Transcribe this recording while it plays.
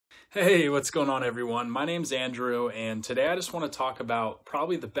Hey, what's going on, everyone? My name's Andrew, and today I just want to talk about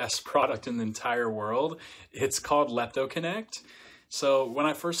probably the best product in the entire world. It's called Leptoconnect. So when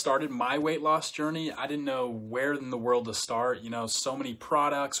I first started my weight loss journey, I didn't know where in the world to start. So many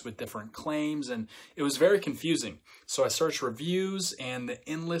products with different claims, and it was very confusing. So I searched reviews and the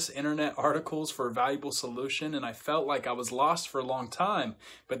endless internet articles for a valuable solution, and I felt like I was lost for a long time.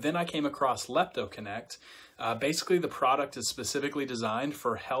 But then I came across Leptoconnect. Basically, the product is specifically designed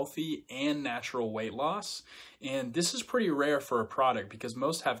for healthy and natural weight loss. And this is pretty rare for a product because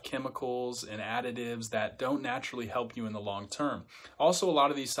most have chemicals and additives that don't naturally help you in the long term. Also, a lot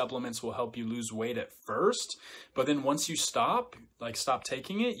of these supplements will help you lose weight at first, but then once you stop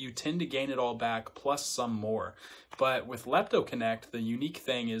taking it, you tend to gain it all back plus some more. But with Leptoconnect, the unique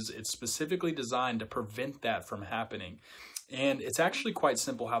thing is it's specifically designed to prevent that from happening. And it's actually quite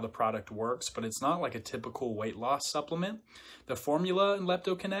simple how the product works, but it's not like a typical weight loss supplement. The formula in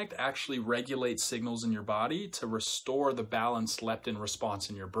Leptoconnect actually regulates signals in your body to restore the balanced leptin response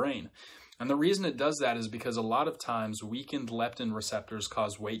in your brain. And the reason it does that is because a lot of times weakened leptin receptors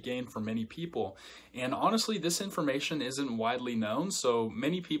cause weight gain for many people. And honestly, this information isn't widely known, so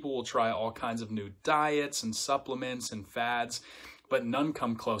many people will try all kinds of new diets and supplements and fads, but none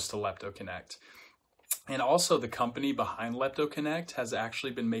come close to Leptoconnect. And also, the company behind Leptoconnect has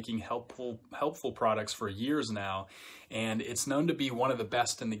actually been making helpful products for years now, and it's known to be one of the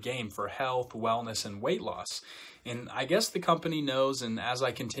best in the game for health, wellness, and weight loss. And I guess the company knows, and as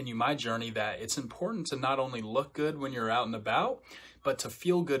I continue my journey, that it's important to not only look good when you're out and about, but to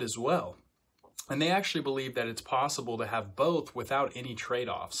feel good as well. And they actually believe that it's possible to have both without any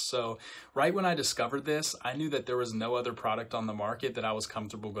trade-offs. So right when I discovered this, I knew that there was no other product on the market that I was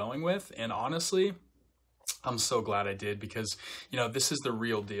comfortable going with, and honestly, I'm so glad I did because, this is the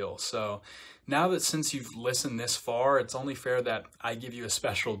real deal. So now that since you've listened this far, it's only fair that I give you a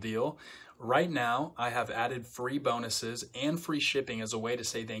special deal. Right now, I have added free bonuses and free shipping as a way to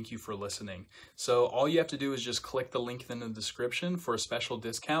say thank you for listening. So all you have to do is just click the link in the description for a special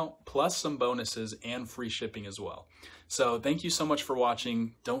discount, plus some bonuses and free shipping as well. So thank you so much for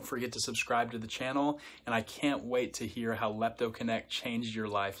watching. Don't forget to subscribe to the channel, and I can't wait to hear how Leptoconnect changed your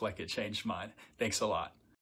life like it changed mine. Thanks a lot.